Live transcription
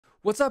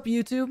What's up,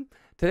 YouTube?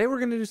 Today we're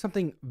going to do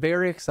something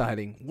very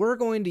exciting. We're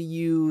going to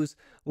use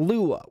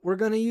Lua. We're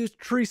going to use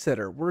Tree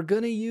Sitter. We're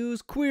going to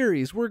use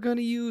queries. We're going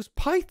to use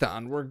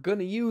Python. We're going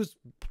to use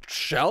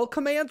shell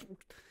commands.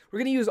 We're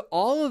going to use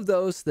all of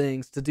those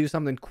things to do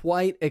something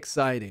quite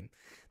exciting.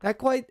 That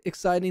quite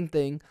exciting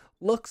thing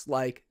looks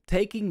like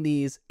taking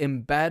these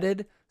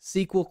embedded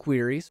SQL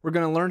queries. We're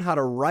going to learn how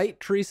to write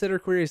Tree Sitter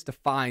queries to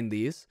find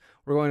these.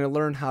 We're going to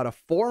learn how to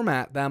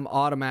format them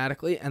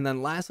automatically. And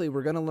then lastly,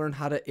 we're going to learn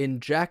how to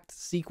inject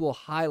SQL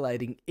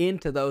highlighting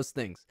into those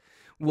things.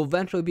 We'll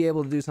eventually be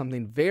able to do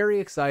something very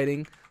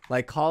exciting,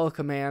 like call a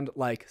command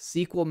like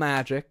SQL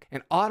magic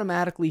and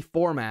automatically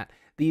format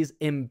these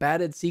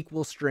embedded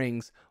SQL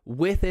strings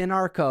within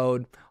our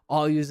code,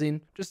 all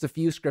using just a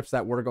few scripts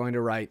that we're going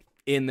to write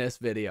in this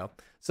video.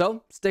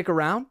 So stick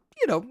around.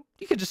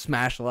 You could just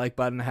smash the like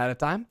button ahead of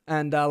time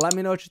and let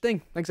me know what you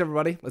think. Thanks,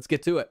 everybody. Let's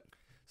get to it.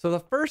 So the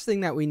first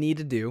thing that we need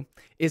to do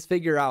is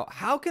figure out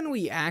how can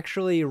we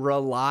actually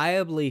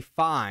reliably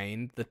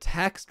find the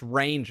text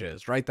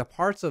ranges, right? The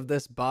parts of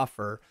this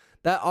buffer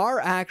that are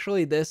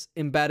actually this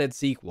embedded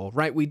SQL,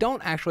 right? We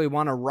don't actually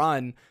want to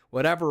run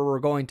whatever we're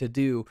going to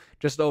do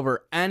just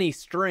over any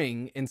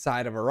string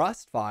inside of a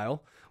Rust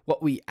file.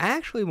 What we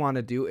actually want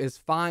to do is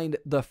find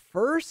the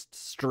first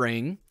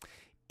string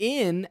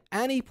in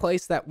any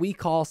place that we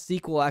call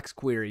SQLX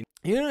query.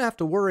 You don't have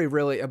to worry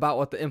really about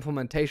what the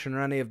implementation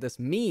or any of this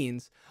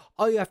means.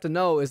 All you have to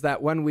know is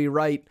that when we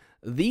write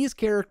these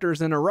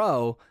characters in a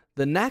row,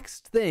 the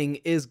next thing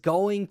is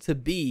going to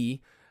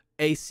be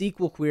a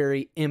SQL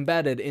query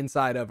embedded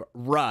inside of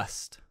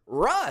Rust.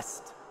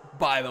 Rust,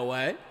 by the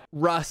way,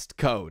 Rust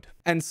code.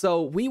 And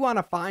so we want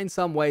to find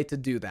some way to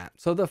do that.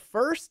 So the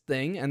first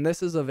thing, and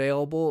this is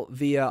available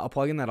via a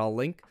plugin that I'll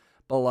link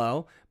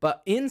below,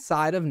 but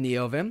inside of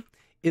Neovim,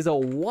 is a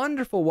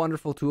wonderful,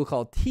 wonderful tool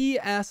called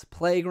TS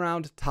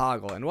Playground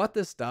Toggle. And what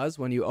this does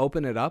when you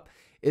open it up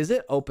is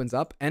it opens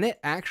up and it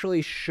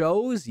actually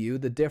shows you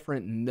the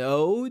different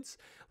nodes,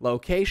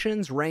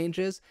 locations,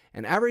 ranges,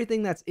 and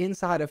everything that's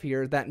inside of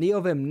here that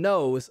Neovim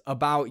knows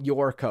about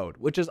your code,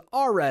 which is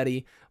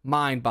already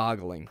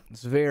mind-boggling.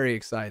 It's very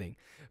exciting.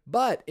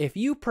 But if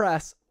you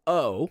press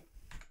O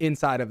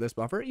inside of this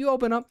buffer, you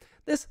open up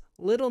this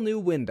little new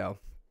window.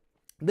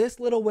 This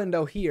little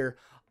window here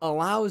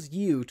allows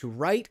you to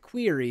write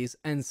queries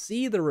and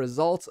see the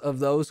results of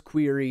those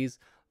queries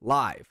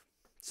live.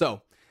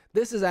 So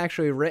this is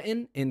actually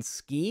written in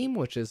Scheme,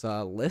 which is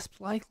a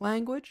Lisp-like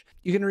language.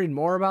 You can read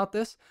more about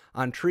this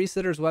on Tree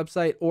Sitter's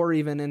website or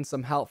even in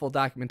some helpful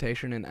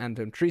documentation in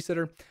Neovim Tree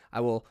Sitter.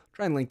 I will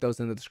try and link those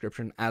in the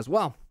description as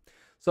well.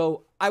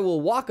 So I will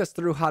walk us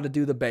through how to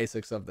do the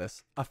basics of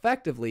this.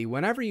 Effectively,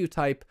 whenever you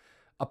type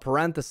a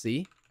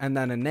parenthesis and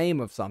then a name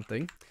of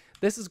something,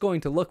 this is going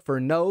to look for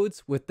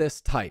nodes with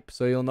this type.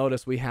 So you'll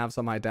notice we have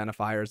some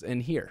identifiers in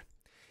here.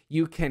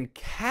 You can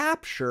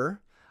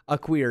capture a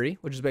query,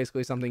 which is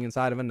basically something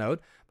inside of a node,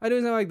 by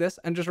doing something like this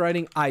and just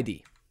writing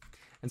ID.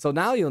 And so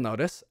now you'll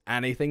notice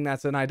anything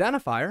that's an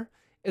identifier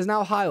is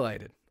now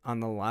highlighted on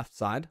the left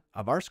side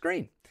of our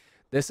screen.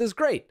 This is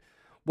great.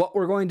 What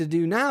we're going to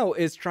do now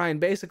is try and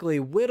basically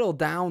whittle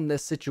down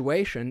this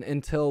situation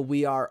until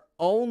we are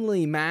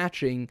only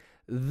matching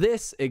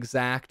this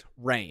exact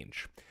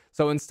range.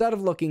 So instead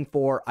of looking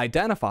for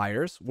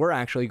identifiers, we're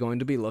actually going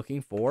to be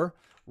looking for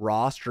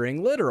raw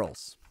string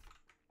literals.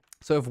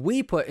 So if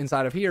we put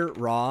inside of here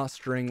raw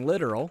string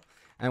literal,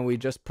 and we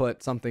just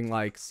put something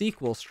like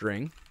SQL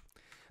string,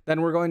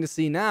 then we're going to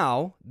see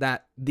now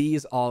that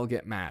these all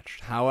get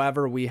matched.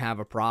 However, we have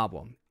a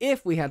problem.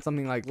 If we had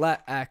something like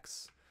let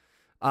x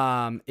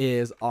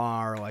is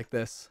our like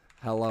this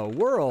hello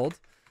world,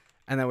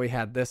 and then we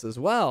had this as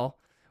well,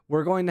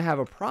 we're going to have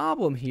a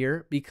problem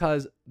here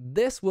because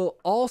this will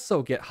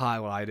also get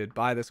highlighted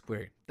by this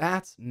query.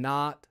 That's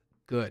not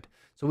good.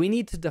 So we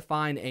need to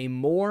define a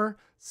more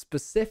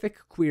specific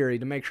query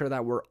to make sure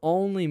that we're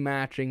only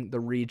matching the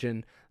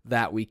region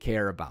that we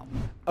care about.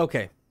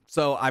 Okay,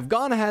 so I've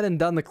gone ahead and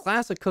done the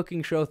classic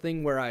cooking show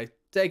thing where I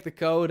take the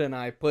code and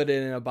I put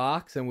it in a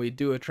box and we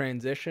do a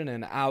transition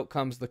and out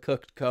comes the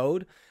cooked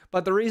code.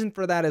 But the reason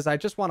for that is I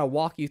just want to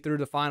walk you through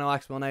the final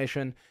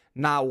explanation,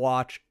 not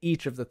watch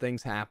each of the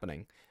things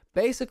happening.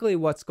 Basically,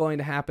 what's going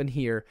to happen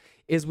here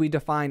is we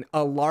define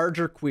a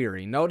larger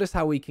query. Notice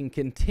how we can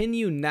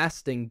continue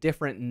nesting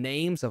different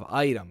names of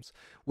items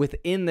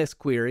within this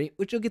query,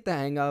 which you'll get the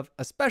hang of,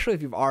 especially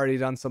if you've already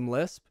done some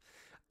Lisp.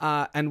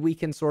 And we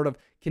can sort of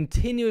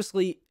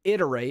continuously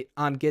iterate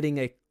on getting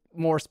a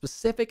more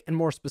specific and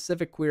more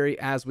specific query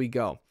as we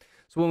go.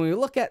 So when we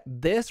look at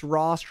this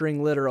raw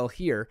string literal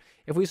here,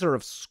 if we sort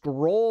of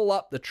scroll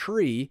up the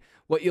tree,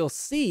 what you'll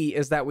see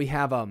is that we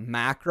have a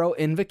macro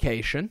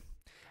invocation.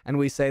 And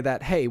we say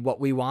that, hey, what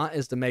we want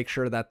is to make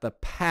sure that the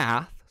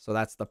path, so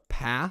that's the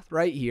path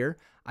right here,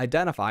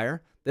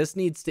 identifier, this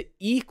needs to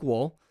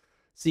equal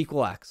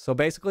SQLX. So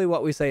basically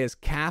what we say is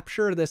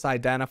capture this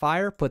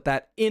identifier, put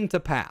that into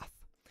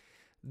path.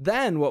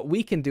 Then what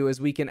we can do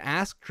is we can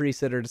ask Tree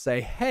Sitter to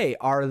say, hey,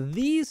 are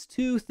these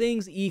two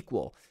things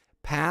equal,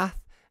 path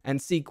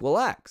and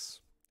SQLX?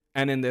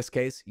 And in this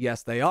case,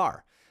 yes, they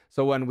are.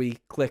 So when we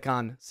click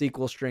on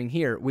SQL string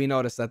here, we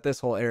notice that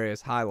this whole area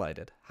is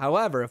highlighted.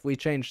 However, if we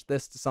change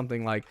this to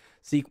something like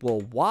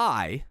SQL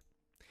Y,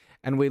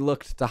 and we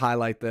looked to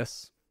highlight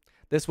this,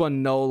 this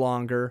one no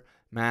longer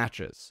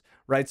matches,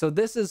 right? So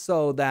this is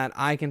so that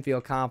I can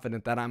feel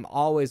confident that I'm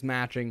always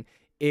matching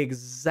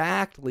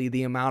exactly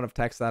the amount of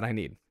text that I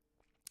need.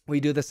 We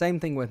do the same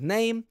thing with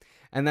name,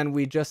 and then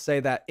we just say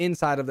that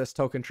inside of this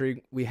token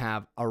tree, we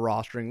have a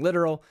raw string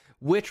literal,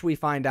 which we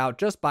find out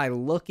just by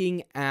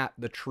looking at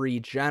the tree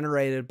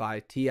generated by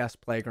TS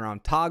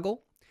Playground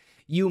toggle.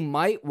 You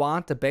might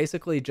want to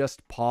basically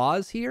just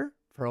pause here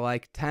for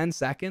like 10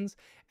 seconds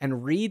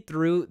and read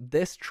through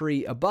this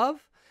tree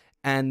above,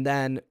 and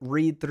then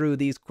read through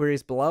these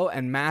queries below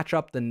and match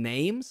up the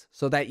names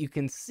so that you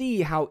can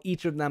see how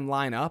each of them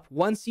line up.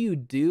 Once you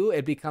do,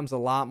 it becomes a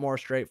lot more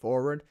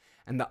straightforward.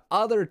 And the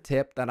other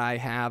tip that I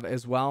have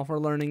as well for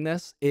learning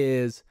this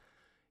is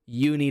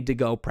you need to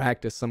go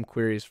practice some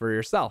queries for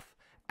yourself.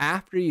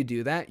 After you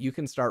do that, you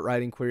can start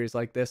writing queries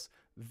like this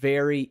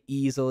very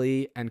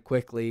easily and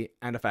quickly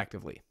and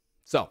effectively.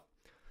 So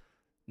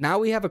now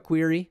we have a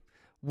query.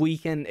 We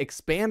can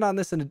expand on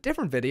this in a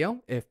different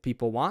video if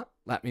people want.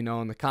 Let me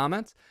know in the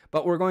comments.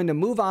 But we're going to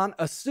move on,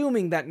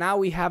 assuming that now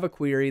we have a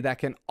query that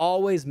can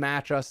always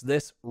match us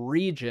this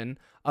region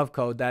of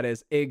code that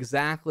is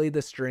exactly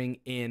the string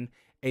in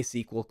a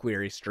SQL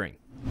query string.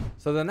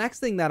 So the next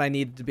thing that I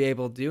need to be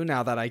able to do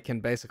now that I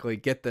can basically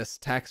get this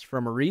text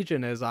from a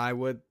region is I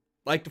would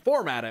like to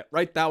format it,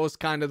 right? That was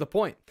kind of the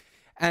point.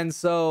 And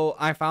so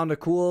I found a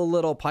cool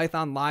little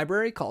Python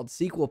library called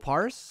SQL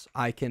parse.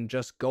 I can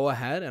just go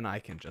ahead and I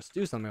can just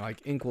do something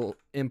like import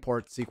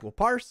SQL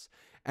parse.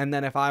 And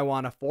then if I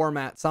want to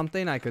format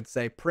something, I could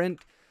say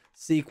print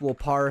SQL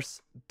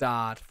parse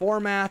dot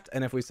format.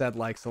 And if we said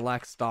like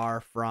select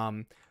star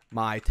from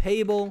my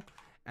table,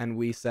 and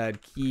we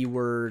said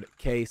keyword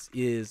case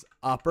is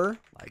upper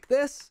like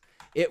this,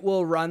 it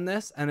will run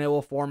this and it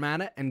will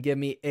format it and give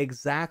me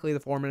exactly the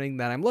formatting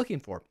that I'm looking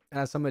for. It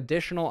has some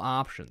additional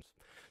options.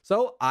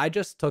 So I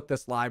just took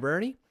this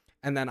library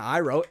and then I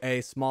wrote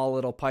a small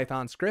little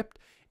Python script.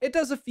 It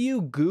does a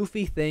few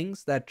goofy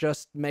things that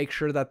just make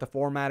sure that the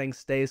formatting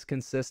stays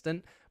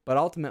consistent, but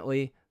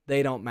ultimately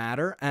they don't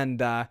matter.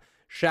 And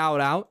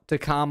shout out to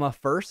comma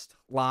first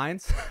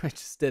lines. I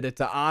just did it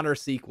to honor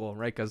SQL,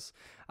 right? Because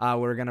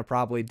we're going to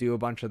probably do a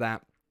bunch of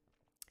that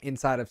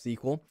inside of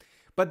SQL.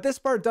 But this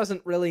part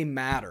doesn't really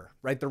matter,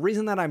 right? The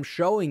reason that I'm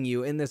showing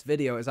you in this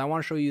video is I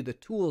want to show you the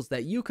tools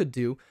that you could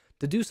do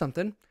to do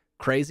something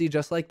crazy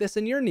just like this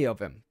in your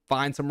Neovim.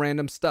 Find some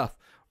random stuff,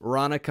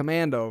 run a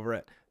command over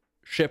it,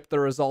 ship the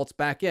results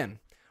back in,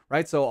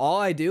 right? So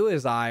all I do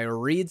is I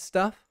read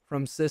stuff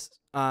from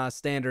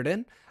standard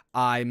in,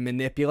 I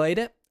manipulate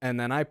it, and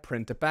then I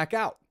print it back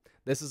out.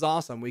 This is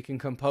awesome. We can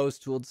compose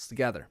tools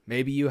together.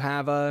 Maybe you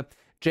have a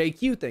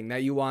JQ thing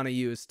that you want to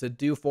use to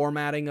do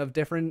formatting of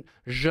different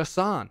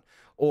JSON,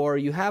 or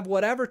you have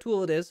whatever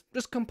tool it is,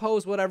 just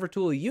compose whatever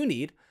tool you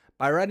need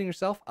by writing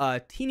yourself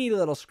a teeny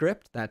little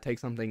script that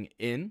takes something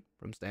in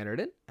from standard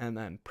in and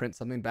then print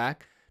something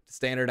back to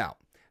standard out.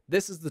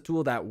 This is the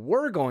tool that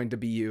we're going to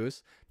be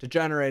used to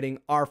generating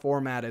our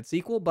formatted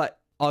SQL, but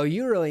all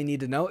you really need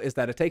to know is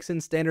that it takes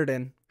in standard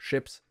in,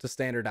 ships to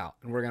standard out,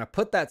 and we're going to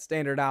put that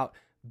standard out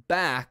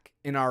back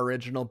in our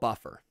original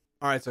buffer.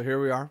 All right, so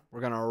here we are. We're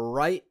going to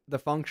write the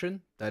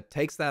function that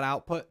takes that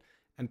output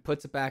and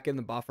puts it back in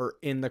the buffer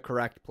in the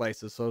correct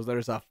places. So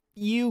there's a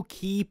few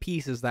key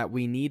pieces that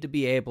we need to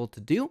be able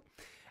to do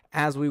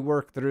as we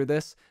work through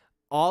this.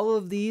 All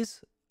of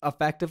these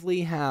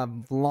effectively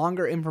have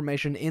longer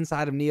information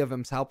inside of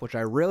Neovim's help, which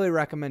I really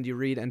recommend you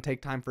read and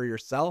take time for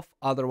yourself.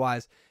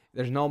 Otherwise,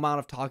 there's no amount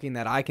of talking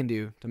that I can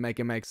do to make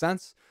it make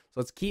sense.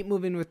 So let's keep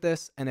moving with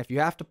this. And if you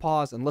have to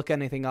pause and look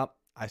anything up,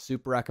 I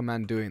super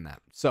recommend doing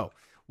that. So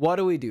what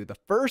do? The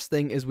first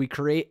thing is we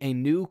create a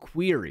new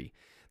query.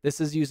 This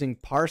is using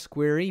parse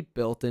query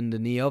built into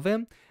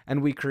Neovim,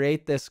 and we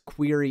create this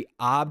query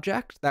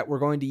object that we're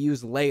going to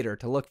use later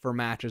to look for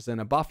matches in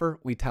a buffer.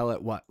 We tell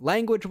it what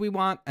language we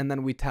want, and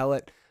then we tell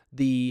it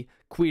the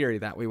query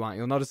that we want.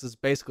 You'll notice this is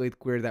basically the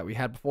query that we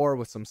had before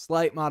with some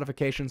slight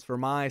modifications for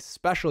my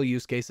special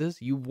use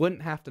cases. You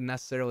wouldn't have to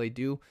necessarily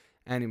do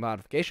any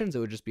modifications. It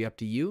would just be up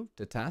to you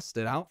to test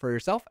it out for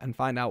yourself and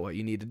find out what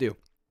you need to do.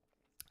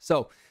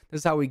 So this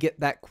is how we get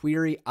that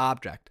query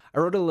object. I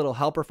wrote a little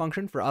helper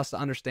function for us to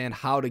understand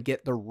how to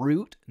get the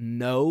root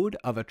node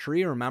of a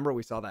tree. Remember,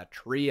 we saw that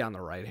tree on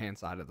the right-hand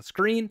side of the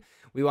screen.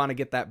 We want to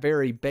get that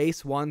very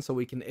base one so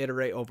we can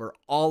iterate over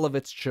all of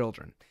its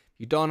children. If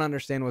you don't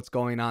understand what's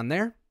going on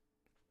there,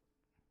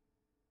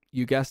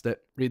 you guessed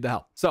it, read the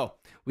help. So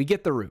we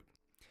get the root.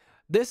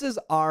 This is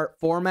our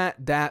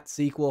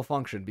format.sql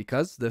function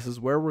because this is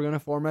where we're going to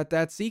format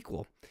that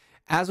SQL.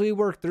 As we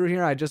work through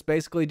here, I just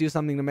basically do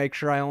something to make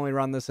sure I only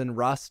run this in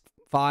Rust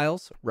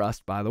files,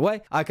 Rust by the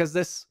way, because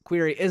this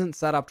query isn't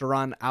set up to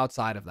run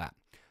outside of that.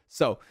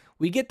 So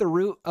we get the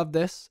root of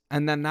this,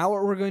 and then now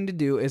what we're going to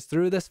do is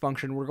through this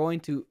function, we're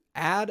going to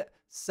add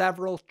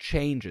several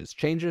changes.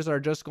 Changes are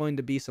just going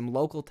to be some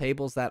local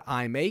tables that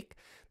I make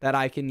that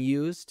I can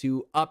use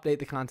to update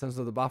the contents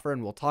of the buffer,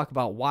 and we'll talk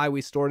about why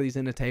we store these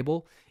in a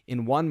table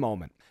in one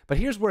moment. But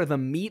here's where the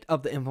meat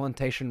of the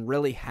implementation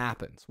really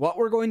happens. What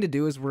we're going to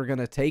do is we're going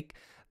to take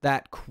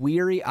that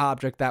query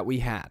object that we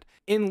had.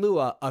 In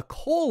Lua, a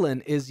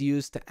colon is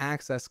used to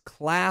access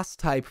class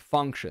type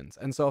functions.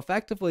 And so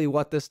effectively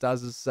what this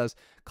does is says,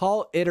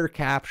 call iter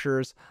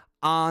captures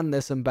on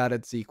this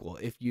embedded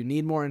SQL. If you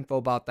need more info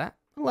about that,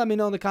 let me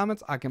know in the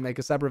comments. I can make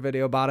a separate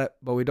video about it,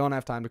 but we don't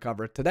have time to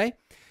cover it today.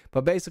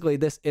 But basically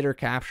this iter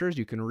captures,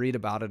 you can read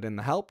about it in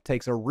the help,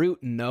 takes a root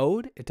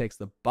node. It takes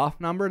the buff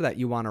number that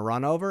you want to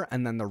run over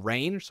and then the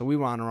range. So we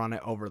want to run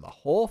it over the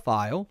whole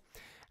file.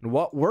 And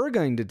what we're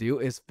going to do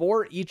is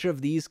for each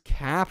of these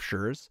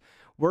captures,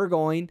 we're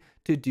going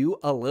to do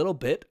a little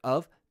bit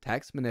of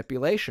text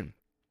manipulation.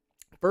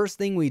 First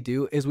thing we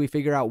do is we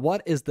figure out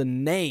what is the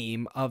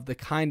name of the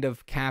kind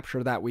of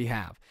capture that we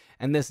have.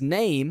 And this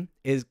name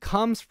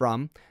comes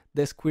from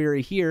this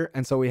query here.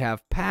 And so we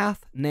have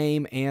path,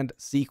 name, and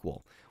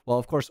SQL. Well,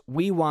 of course,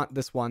 we want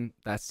this one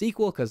that's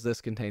SQL because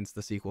this contains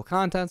the SQL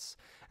contents.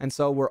 And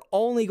so we're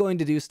only going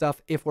to do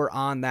stuff if we're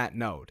on that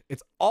node.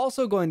 It's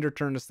also going to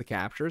return us the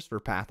captures for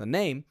path and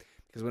name,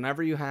 because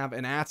whenever you have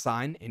an @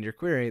 sign in your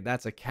query,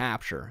 that's a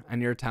capture.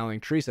 And you're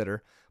telling TreeSitter,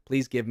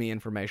 please give me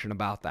information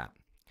about that.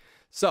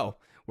 So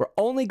we're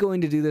only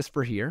going to do this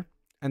for here.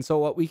 And so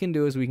what we can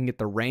do is we can get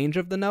the range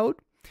of the node,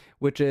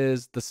 which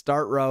is the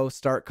start row,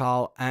 start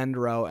call, end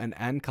row, and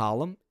end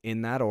column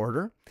in that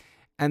order.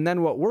 And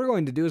then what we're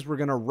going to do is we're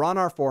going to run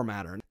our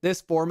formatter.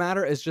 This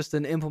formatter is just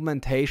an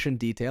implementation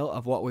detail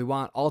of what we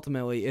want.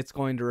 Ultimately, it's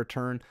going to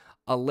return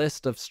a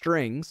list of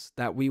strings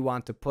that we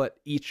want to put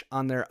each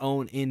on their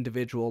own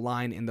individual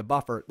line in the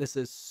buffer. This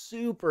is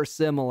super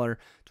similar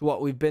to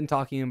what we've been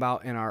talking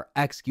about in our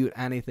execute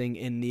anything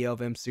in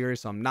Neovim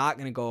series. So I'm not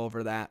going to go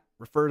over that.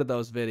 Refer to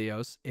those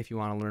videos if you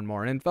want to learn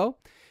more info.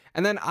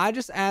 And then I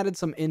just added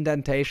some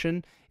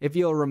indentation. If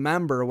you'll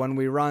remember, when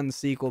we run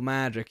SQL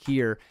Magic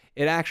here,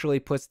 it actually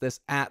puts this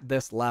at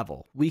this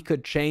level. We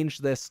could change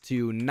this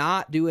to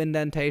not do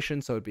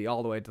indentation, so it'd be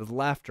all the way to the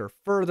left or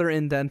further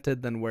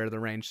indented than where the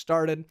range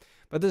started.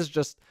 But this is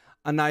just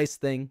a nice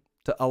thing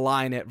to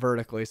align it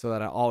vertically so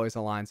that it always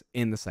aligns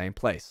in the same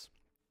place.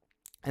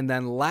 And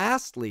then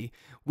lastly,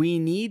 we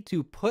need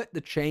to put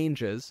the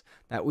changes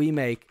that we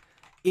make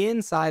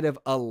inside of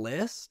a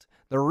list.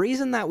 The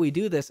reason that we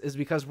do this is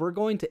because we're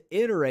going to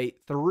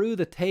iterate through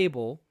the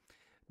table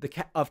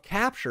of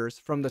captures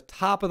from the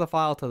top of the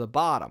file to the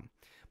bottom.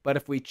 But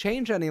if we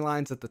change any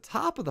lines at the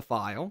top of the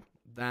file,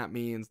 that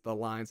means the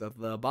lines at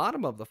the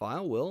bottom of the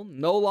file will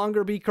no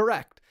longer be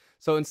correct.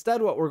 So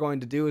instead, what we're going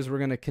to do is we're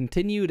going to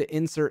continue to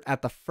insert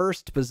at the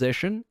first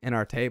position in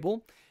our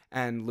table.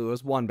 And Lua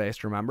is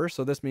 1-based, remember?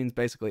 So this means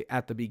basically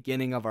at the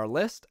beginning of our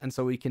list. And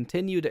so we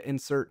continue to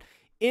insert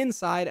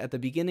inside at the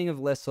beginning of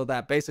the list so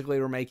that basically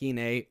we're making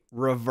a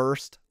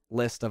reversed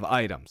list of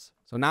items.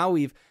 So now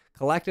we've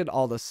collected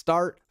all the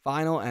start,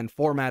 final, and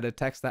formatted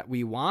text that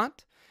we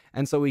want.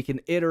 And so we can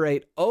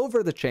iterate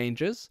over the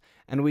changes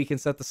and we can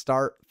set the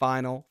start,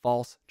 final,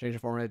 false, change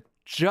of format,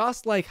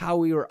 just like how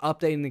we were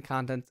updating the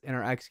contents in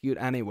our execute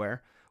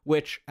anywhere,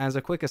 which as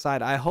a quick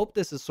aside, I hope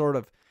this is sort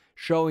of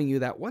showing you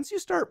that once you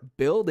start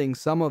building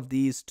some of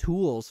these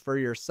tools for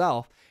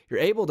yourself, you're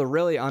able to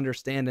really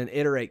understand and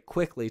iterate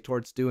quickly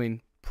towards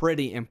doing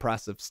pretty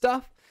impressive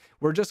stuff.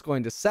 We're just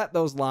going to set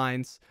those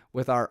lines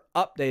with our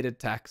updated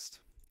text.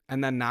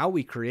 And then now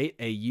we create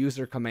a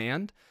user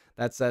command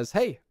that says,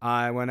 hey,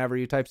 whenever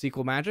you type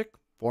SQL Magic,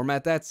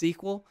 format that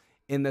SQL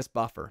in this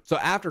buffer. So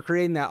after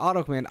creating that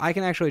auto command, I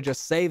can actually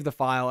just save the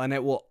file and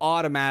it will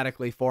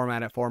automatically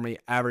format it for me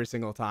every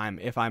single time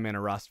if I'm in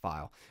a Rust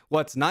file.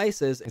 What's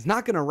nice is it's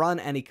not going to run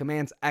any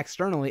commands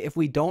externally if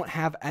we don't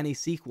have any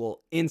SQL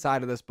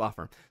inside of this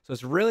buffer. So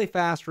it's really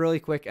fast, really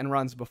quick, and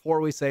runs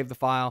before we save the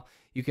file.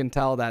 You can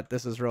tell that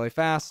this is really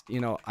fast.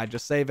 You know, I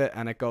just save it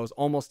and it goes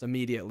almost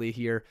immediately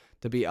here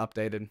to be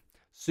updated.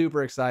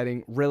 Super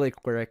exciting, really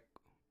quick,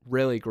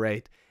 really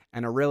great,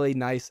 and a really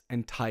nice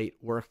and tight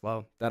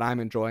workflow that I'm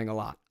enjoying a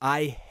lot.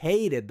 I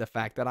hated the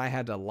fact that I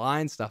had to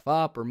line stuff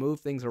up or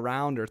move things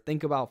around or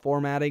think about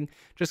formatting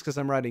just because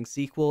I'm writing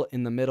SQL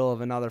in the middle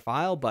of another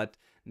file, but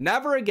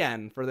never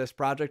again for this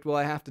project will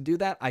I have to do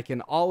that. I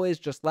can always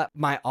just let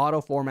my auto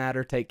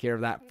formatter take care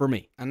of that for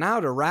me. And now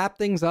to wrap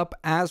things up,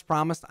 as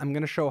promised, I'm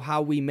going to show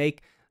how we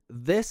make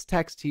this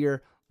text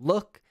here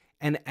look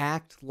and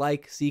act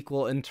like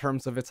SQL in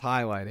terms of its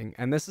highlighting.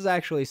 And this is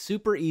actually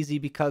super easy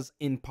because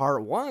in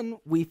part 1,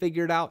 we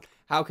figured out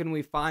how can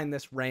we find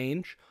this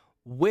range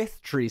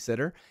with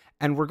TreeSitter.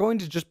 And we're going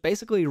to just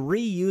basically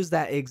reuse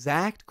that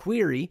exact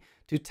query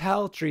to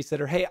tell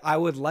TreeSitter, hey, I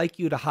would like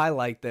you to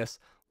highlight this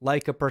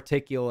like a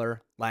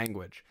particular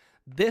language.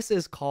 This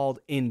is called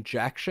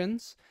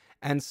injections.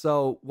 And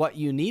so what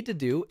you need to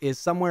do is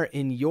somewhere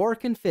in your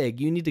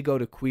config, you need to go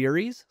to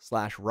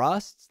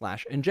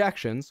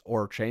queries/rust/injections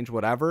or change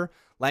whatever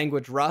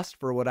language Rust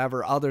for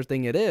whatever other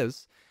thing it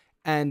is.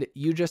 And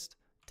you just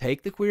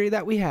take the query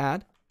that we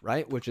had,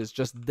 right? Which is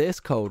just this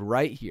code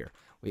right here.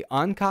 We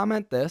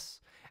uncomment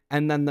this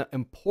And then the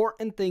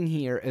important thing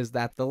here is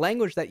that the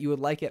language that you would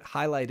like it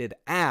highlighted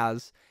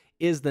as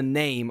is the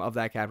name of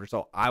that capture.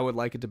 So I would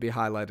like it to be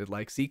highlighted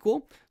like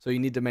SQL. So you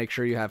need to make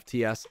sure you have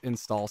TS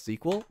install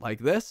SQL like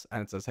this.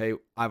 And it says, hey,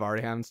 I've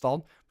already have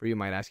installed. For you,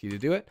 might ask you to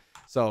do it.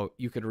 So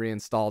you could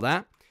reinstall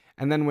that.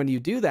 And then when you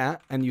do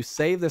that and you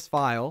save this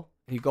file,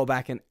 and you go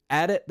back and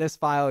edit this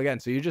file again.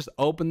 So you just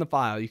open the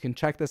file. You can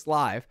check this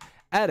live,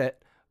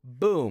 edit,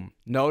 boom.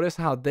 Notice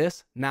how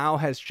this now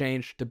has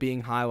changed to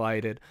being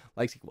highlighted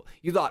like SQL.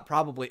 You thought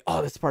probably,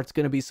 oh, this part's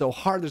going to be so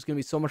hard. There's going to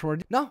be so much more.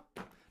 No,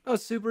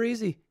 it's super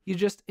easy. You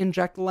just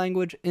inject the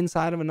language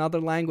inside of another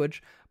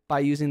language by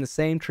using the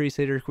same tree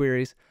setter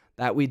queries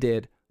that we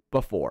did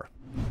before.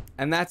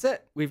 And that's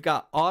it. We've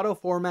got auto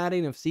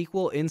formatting of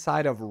SQL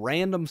inside of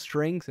random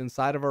strings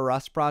inside of a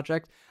Rust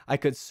project. I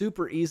could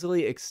super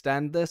easily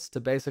extend this to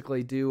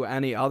basically do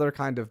any other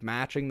kind of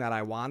matching that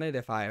I wanted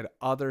if I had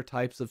other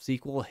types of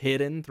SQL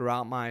hidden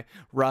throughout my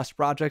Rust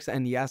projects.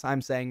 And yes,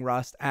 I'm saying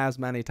Rust as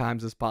many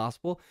times as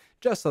possible,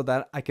 just so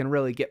that I can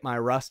really get my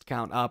Rust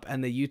count up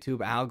and the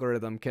YouTube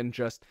algorithm can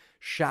just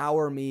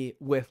shower me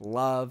with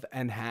love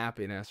and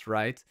happiness,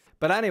 right?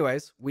 But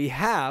anyways, we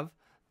have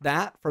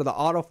that for the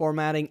auto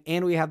formatting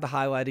and we have the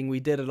highlighting.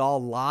 We did it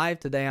all live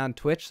today on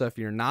Twitch. So if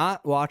you're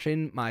not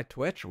watching my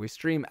Twitch, we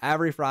stream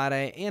every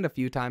Friday and a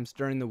few times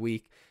during the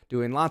week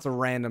doing lots of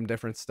random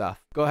different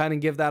stuff. Go ahead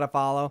and give that a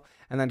follow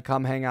and then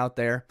come hang out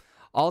there.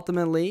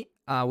 Ultimately,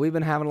 we've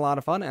been having a lot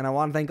of fun and I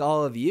want to thank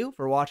all of you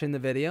for watching the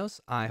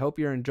videos. I hope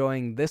you're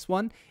enjoying this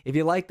one. If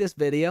you like this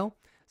video,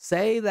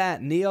 say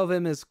that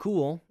Neovim is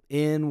cool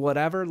in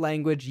whatever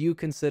language you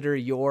consider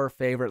your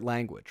favorite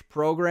language,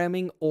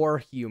 programming or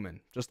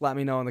human. Just let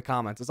me know in the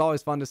comments. It's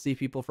always fun to see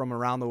people from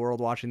around the world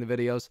watching the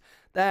videos.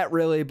 That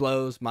really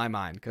blows my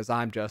mind because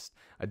I'm just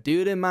a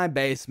dude in my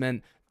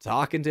basement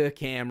talking to a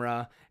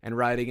camera and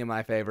writing in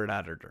my favorite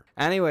editor.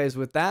 Anyways,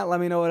 with that, let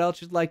me know what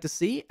else you'd like to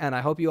see, and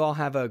I hope you all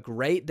have a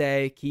great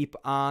day. Keep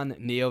on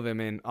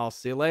Neovimming. I'll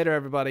see you later,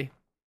 everybody.